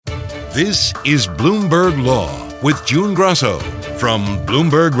This is Bloomberg Law with June Grasso from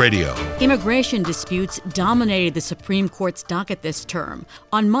Bloomberg Radio. Immigration disputes dominated the Supreme Court's docket this term.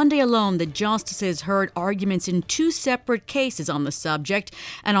 On Monday alone, the justices heard arguments in two separate cases on the subject,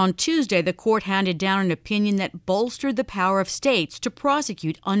 and on Tuesday, the court handed down an opinion that bolstered the power of states to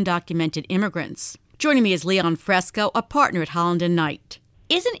prosecute undocumented immigrants. Joining me is Leon Fresco, a partner at Holland Knight.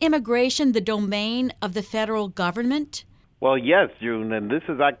 Isn't immigration the domain of the federal government? Well, yes, June, and this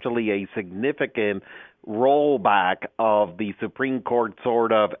is actually a significant rollback of the Supreme Court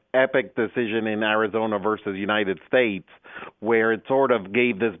sort of epic decision in Arizona versus United States, where it sort of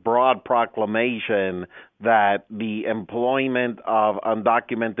gave this broad proclamation that the employment of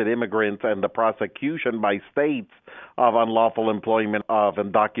undocumented immigrants and the prosecution by states of unlawful employment of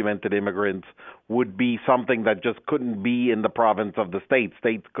undocumented immigrants would be something that just couldn't be in the province of the state.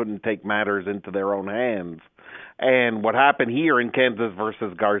 States couldn't take matters into their own hands. And what happened here in Kansas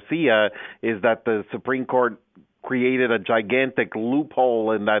versus Garcia is that the Supreme Court created a gigantic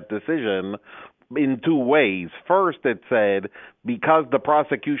loophole in that decision in two ways. First, it said because the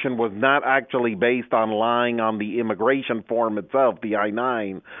prosecution was not actually based on lying on the immigration form itself, the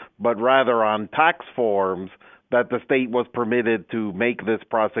I-9, but rather on tax forms, that the state was permitted to make this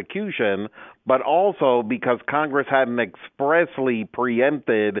prosecution, but also because Congress hadn't expressly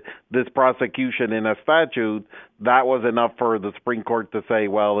preempted this prosecution in a statute, that was enough for the Supreme Court to say,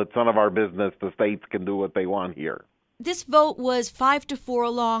 well, it's none of our business. The states can do what they want here. This vote was 5-4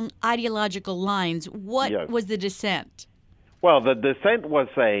 along ideological lines. What was the dissent? Well, the dissent was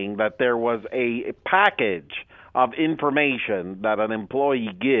saying that there was a package of information that an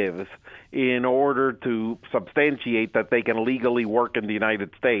employee gives in order to substantiate that they can legally work in the United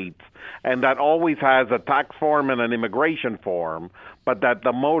States, and that always has a tax form and an immigration form, but that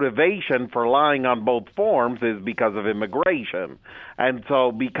the motivation for lying on both forms is because of immigration. And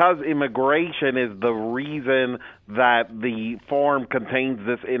so because immigration is the reason that the form contains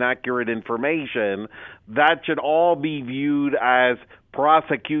this inaccurate information, that should all be viewed as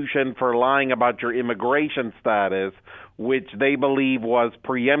prosecution for lying about your immigration status, which they believe was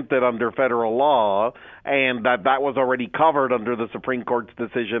preempted under federal law, and that was already covered under the Supreme Court's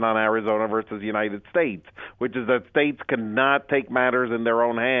decision on Arizona versus United States, which is that states cannot take matters in their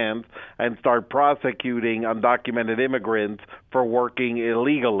own hands and start prosecuting undocumented immigrants for working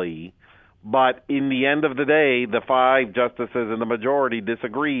illegally. But in the end of the day, the 5 justices in the majority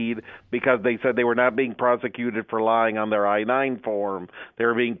disagreed because they said they were not being prosecuted for lying on their I-9 form. They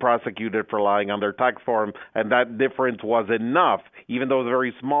were being prosecuted for lying on their tax form, and that difference was enough, even though it was a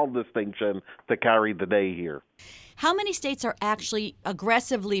very small distinction, to carry the day here. How many states are actually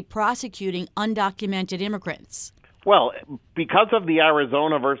aggressively prosecuting undocumented immigrants? Well, because of the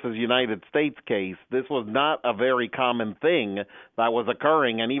Arizona versus United States case, this was not a very common thing that was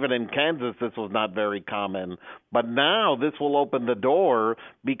occurring, and even in Kansas, this was not very common. But now this will open the door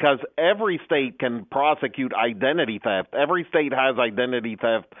because every state can prosecute identity theft. Every state has identity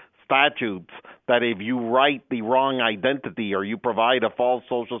theft statutes that if you write the wrong identity or you provide a false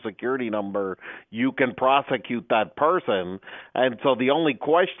social security number, you can prosecute that person. And so the only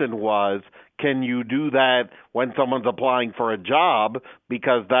question was, can you do that when someone's applying for a job?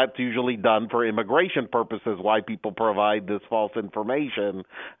 Because that's usually done for immigration purposes, why people provide this false information.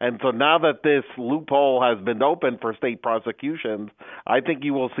 And so now that this loophole has been opened for state prosecutions, I think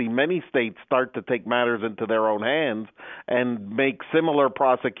you will see many states start to take matters into their own hands and make similar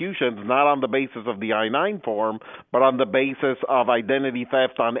prosecutions, not on the basis of the I-9 form, but on the basis of identity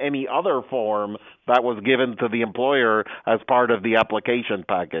theft on any other form that was given to the employer as part of the application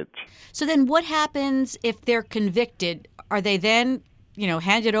package. So then what happens if they're convicted? Are they then,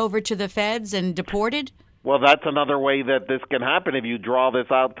 handed over to the feds and deported? Well, that's another way that this can happen if you draw this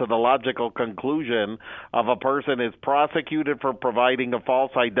out to the logical conclusion of a person is prosecuted for providing a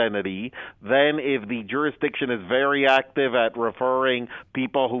false identity. Then if the jurisdiction is very active at referring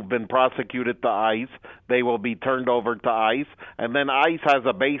people who've been prosecuted to ICE, they will be turned over to ICE. And then ICE has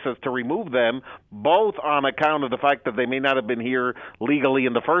a basis to remove them, both on account of the fact that they may not have been here legally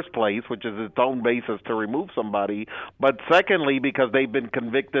in the first place, which is its own basis to remove somebody, but secondly, because they've been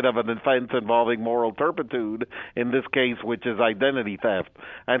convicted of an offense involving moral turpitude, in this case, which is identity theft.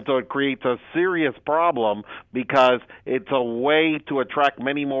 And so it creates a serious problem because it's a way to attract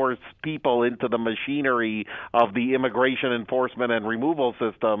many more people into the machinery of the immigration enforcement and removal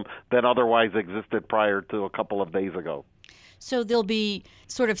system than otherwise existed prior to a couple of days ago. So there'll be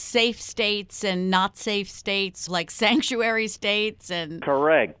sort of safe states and not safe states, like sanctuary states and...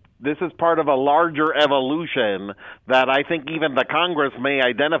 Correct. This is part of a larger evolution that I think even the Congress may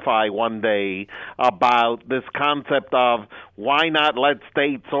identify one day about this concept of why not let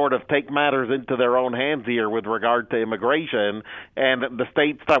states sort of take matters into their own hands here with regard to immigration? And the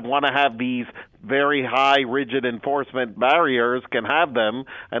states that want to have these very high, rigid enforcement barriers can have them,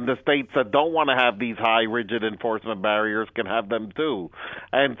 and the states that don't want to have these high, rigid enforcement barriers can have them too.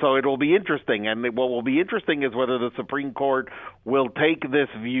 And so it will be interesting. And what will be interesting is whether the Supreme Court will take this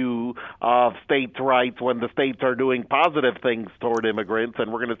view of states' rights when the states are doing positive things toward immigrants.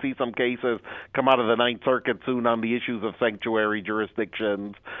 And we're going to see some cases come out of the Ninth Circuit soon on the issues of sanctuary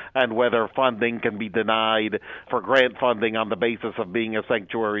jurisdictions and whether funding can be denied for grant funding on the basis of being a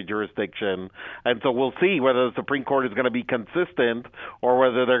sanctuary jurisdiction. And so we'll see whether the Supreme Court is going to be consistent or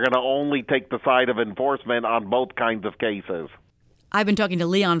whether they're going to only take the side of enforcement on both kinds of cases. I've been talking to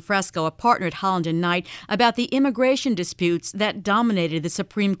Leon Fresco, a partner at Holland Knight, about the immigration disputes that dominated the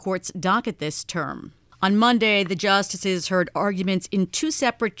Supreme Court's docket this term. On Monday, the justices heard arguments in two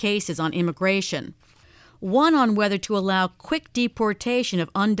separate cases on immigration. One on whether to allow quick deportation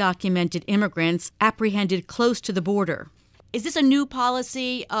of undocumented immigrants apprehended close to the border. Is this a new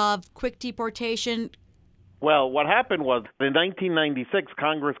policy of quick deportation? Well, what happened was in 1996,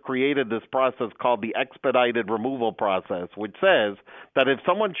 Congress created this process called the expedited removal process, which says that if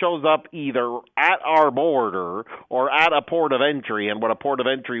someone shows up either at our border or at a port of entry, and what a port of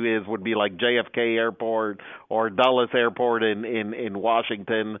entry is would be like JFK Airport or Dulles Airport in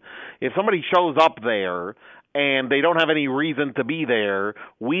Washington, if somebody shows up there and they don't have any reason to be there,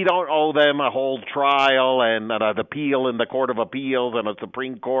 we don't owe them a whole trial and an appeal in the Court of Appeals and a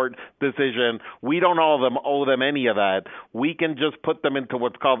Supreme Court decision. We don't owe them any of that. We can just put them into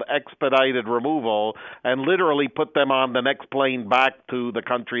what's called expedited removal and literally put them on the next plane back to the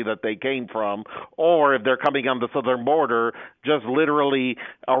country that they came from. Or if they're coming on the southern border, just literally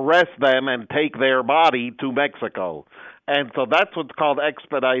arrest them and take their body to Mexico. And so that's what's called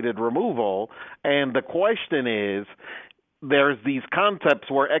expedited removal. And the question is, there's these concepts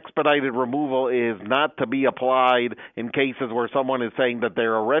where expedited removal is not to be applied in cases where someone is saying that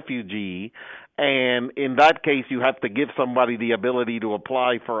they're a refugee. And in that case, you have to give somebody the ability to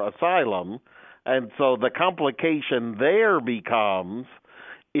apply for asylum. And so the complication there becomes,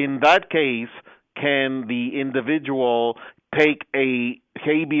 in that case, can the individual take a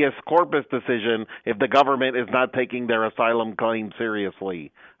habeas corpus decision if the government is not taking their asylum claim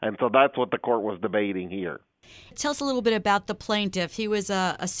seriously? And so that's what the court was debating here. Tell us a little bit about the plaintiff. He was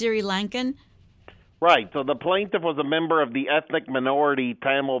a Sri Lankan. Right. So the plaintiff was a member of the ethnic minority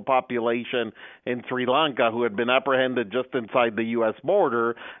Tamil population in Sri Lanka who had been apprehended just inside the U.S.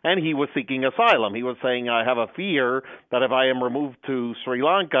 border, and he was seeking asylum. He was saying, I have a fear that if I am removed to Sri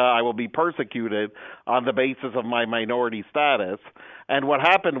Lanka, I will be persecuted on the basis of my minority status. And what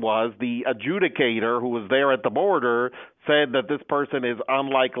happened was the adjudicator who was there at the border said that this person is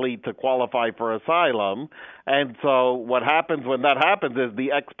unlikely to qualify for asylum. And so what happens when that happens is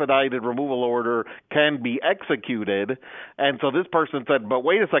the expedited removal order can be executed. And so this person said, but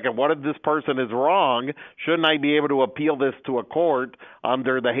wait a second, what if this person is wrong? Shouldn't I be able to appeal this to a court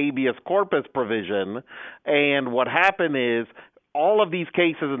under the habeas corpus provision? And what happened is, all of these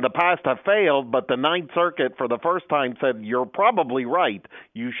cases in the past have failed, but the Ninth Circuit for the first time said, you're probably right.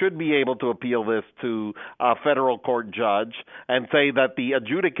 You should be able to appeal this to a federal court judge and say that the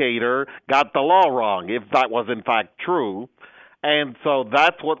adjudicator got the law wrong, if that was in fact true. And so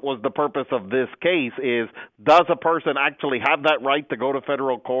that's what was the purpose of this case is, does a person actually have that right to go to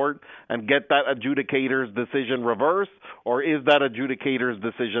federal court and get that adjudicator's decision reversed, or is that adjudicator's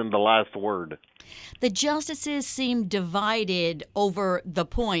decision the last word? The justices seem divided over the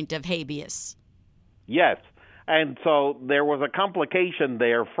point of habeas. Yes. And so there was a complication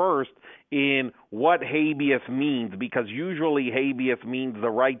there first in what habeas means, because usually habeas means the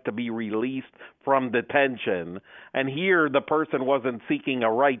right to be released from detention. And here the person wasn't seeking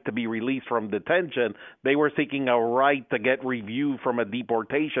a right to be released from detention. They were seeking a right to get review from a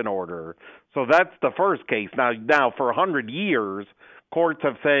deportation order. So that's the first case. Now for 100 years, courts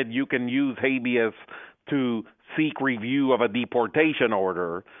have said you can use habeas to seek review of a deportation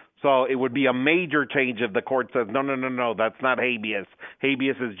order. So it would be a major change if the court says, no, that's not habeas.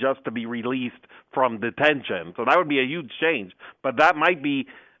 Habeas is just to be released from detention. So that would be a huge change. But that might be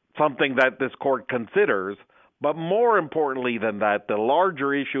something that this court considers. But more importantly than that, the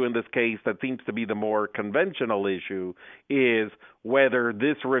larger issue in this case that seems to be the more conventional issue is whether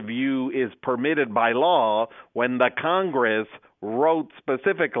this review is permitted by law when the Congress wrote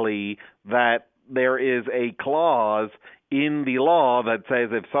specifically that there is a clause in the law that says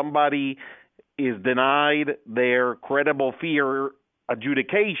if somebody is denied their credible fear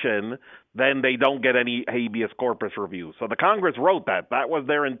adjudication, then they don't get any habeas corpus review. So the Congress wrote that. That was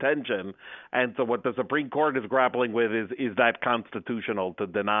their intention. And so what the Supreme Court is grappling with is that constitutional to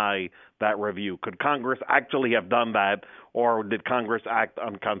deny that review? Could Congress actually have done that, or did Congress act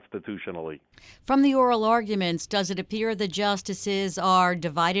unconstitutionally? From the oral arguments, does it appear the justices are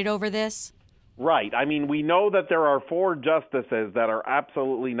divided over this? Right. I mean, we know that there are 4 justices that are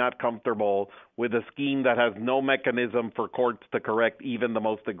absolutely not comfortable with a scheme that has no mechanism for courts to correct even the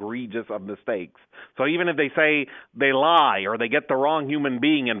most egregious of mistakes. So even if they say they lie or they get the wrong human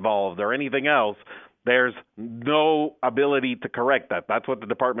being involved or anything else, there's no ability to correct that. That's what the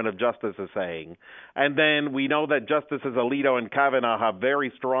Department of Justice is saying. And then we know that Justices Alito and Kavanaugh have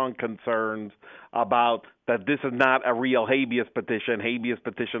very strong concerns about that this is not a real habeas petition. Habeas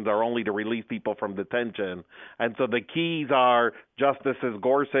petitions are only to release people from detention. And so the keys are Justices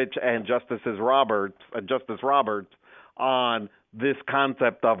Gorsuch and Justice Roberts on this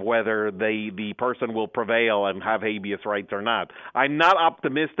concept of whether the person will prevail and have habeas rights or not. I'm not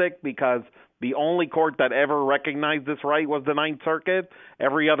optimistic because the only court that ever recognized this right was the Ninth Circuit.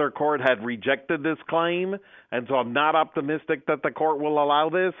 Every other court had rejected this claim, and so I'm not optimistic that the court will allow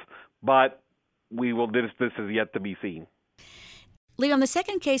this, but this is yet to be seen. Leon, the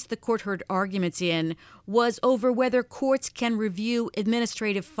second case the court heard arguments in was over whether courts can review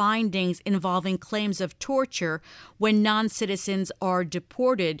administrative findings involving claims of torture when non-citizens are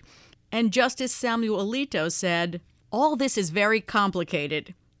deported. And Justice Samuel Alito said, "All this is very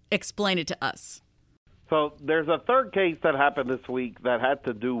complicated. Explain it to us." So there's a third case that happened this week that had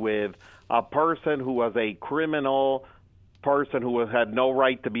to do with a person who was a criminal person who had no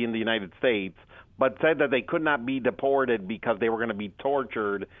right to be in the United States, but said that they could not be deported because they were going to be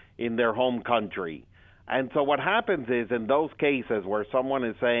tortured in their home country. And so what happens is in those cases where someone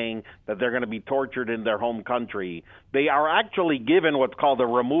is saying that they're going to be tortured in their home country, they are actually given what's called a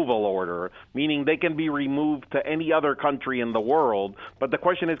removal order, meaning they can be removed to any other country in the world. But the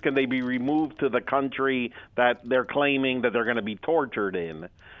question is, can they be removed to the country that they're claiming that they're going to be tortured in?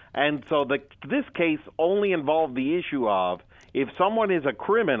 And so this case only involved the issue of if someone is a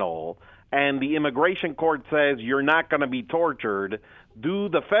criminal and the immigration court says you're not going to be tortured, do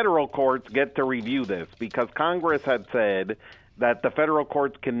the federal courts get to review this? Because Congress had said that the federal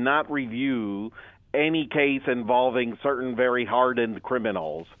courts cannot review any case involving certain very hardened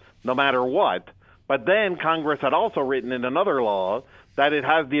criminals, no matter what. But then Congress had also written in another law that it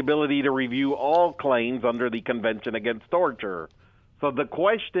has the ability to review all claims under the Convention Against Torture. So the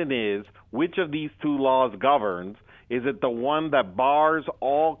question is, which of these two laws governs? Is it the one that bars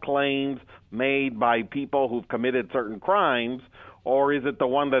all claims made by people who've committed certain crimes, or is it the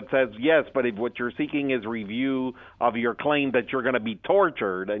one that says, yes, but if what you're seeking is review of your claim that you're going to be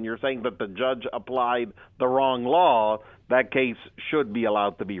tortured, and you're saying that the judge applied the wrong law, that case should be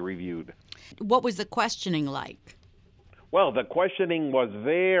allowed to be reviewed? What was the questioning like? Well, the questioning was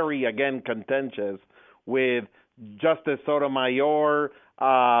very, again, contentious, with Justice Sotomayor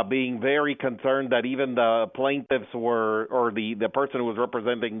being very concerned that even the plaintiffs were, or the person who was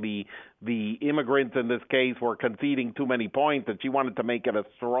representing the immigrants in this case, were conceding too many points, and she wanted to make it a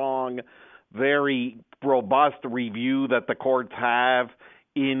strong, very robust review that the courts have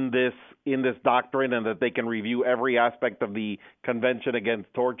in this doctrine, and that they can review every aspect of the Convention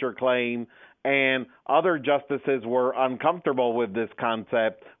Against Torture claim. And other justices were uncomfortable with this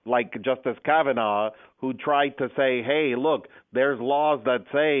concept, like Justice Kavanaugh, who tried to say, hey, look, there's laws that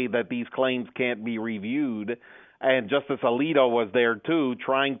say that these claims can't be reviewed. And Justice Alito was there, too,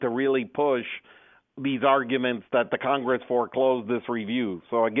 trying to really push these arguments that the Congress foreclosed this review.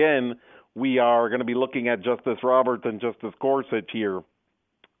 So, again, we are going to be looking at Justice Roberts and Justice Gorsuch here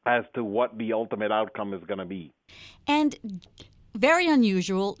as to what the ultimate outcome is going to be. And very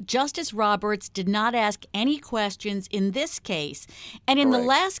unusual, Justice Roberts did not ask any questions in this case. And in Correct. the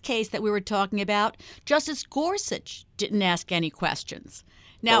last case that we were talking about, Justice Gorsuch didn't ask any questions.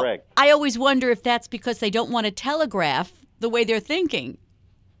 Now, Correct. I always wonder if that's because they don't want to telegraph the way they're thinking.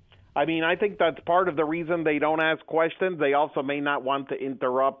 I mean, I think that's part of the reason they don't ask questions. They also may not want to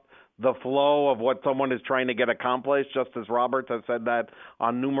interrupt the flow of what someone is trying to get accomplished. Justice Roberts has said that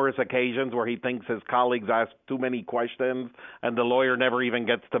on numerous occasions where he thinks his colleagues ask too many questions and the lawyer never even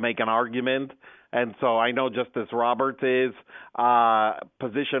gets to make an argument. And so I know Justice Roberts'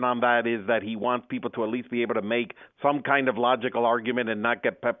 position on that is that he wants people to at least be able to make some kind of logical argument and not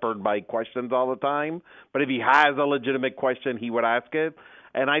get peppered by questions all the time. But if he has a legitimate question, he would ask it.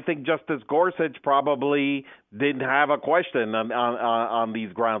 And I think Justice Gorsuch probably didn't have a question on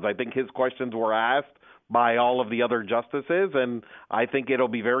these grounds. I think his questions were asked, by all of the other justices, and I think it'll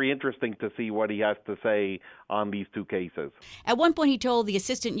be very interesting to see what he has to say on these two cases. At one point, he told the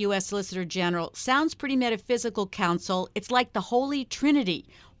Assistant U.S. Solicitor General, "Sounds pretty metaphysical, counsel. It's like the Holy Trinity."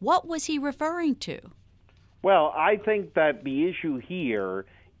 What was he referring to? Well, I think that the issue here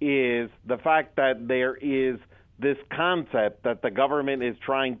is the fact that there is this concept that the government is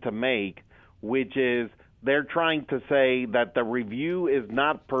trying to make, which is they're trying to say that the review is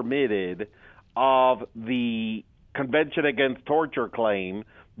not permitted of the Convention Against Torture claim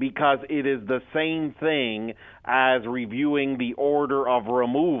because it is the same thing as reviewing the order of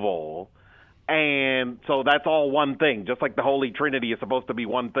removal. And so that's all one thing, just like the Holy Trinity is supposed to be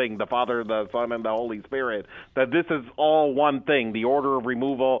one thing, the Father, the Son, and the Holy Spirit, that this is all one thing, the order of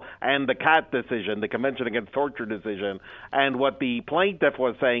removal and the CAT decision, the Convention Against Torture decision. And what the plaintiff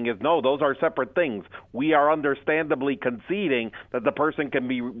was saying is, no, those are separate things. We are understandably conceding that the person can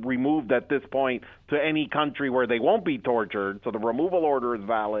be removed at this point to any country where they won't be tortured, so the removal order is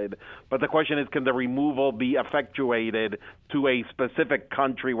valid. But the question is, can the removal be effectuated to a specific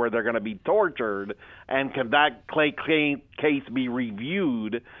country where they're going to be tortured? And can that case be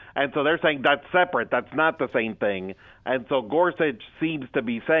reviewed? And so they're saying that's separate. That's not the same thing. And so Gorsuch seems to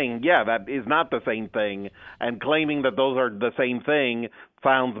be saying, yeah, that is not the same thing. And claiming that those are the same thing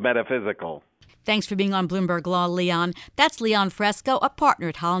sounds metaphysical. Thanks for being on Bloomberg Law, Leon. That's Leon Fresco, a partner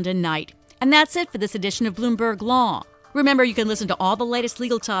at Holland Knight. And that's it for this edition of Bloomberg Law. Remember, you can listen to all the latest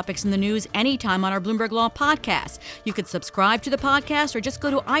legal topics in the news anytime on our Bloomberg Law podcast. You can subscribe to the podcast or just go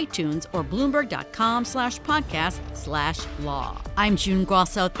to iTunes or Bloomberg.com/podcast/law. I'm June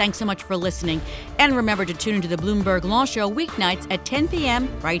Grasso. Thanks so much for listening. And remember to tune into the Bloomberg Law Show weeknights at 10 p.m.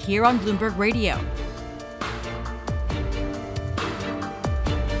 right here on Bloomberg Radio.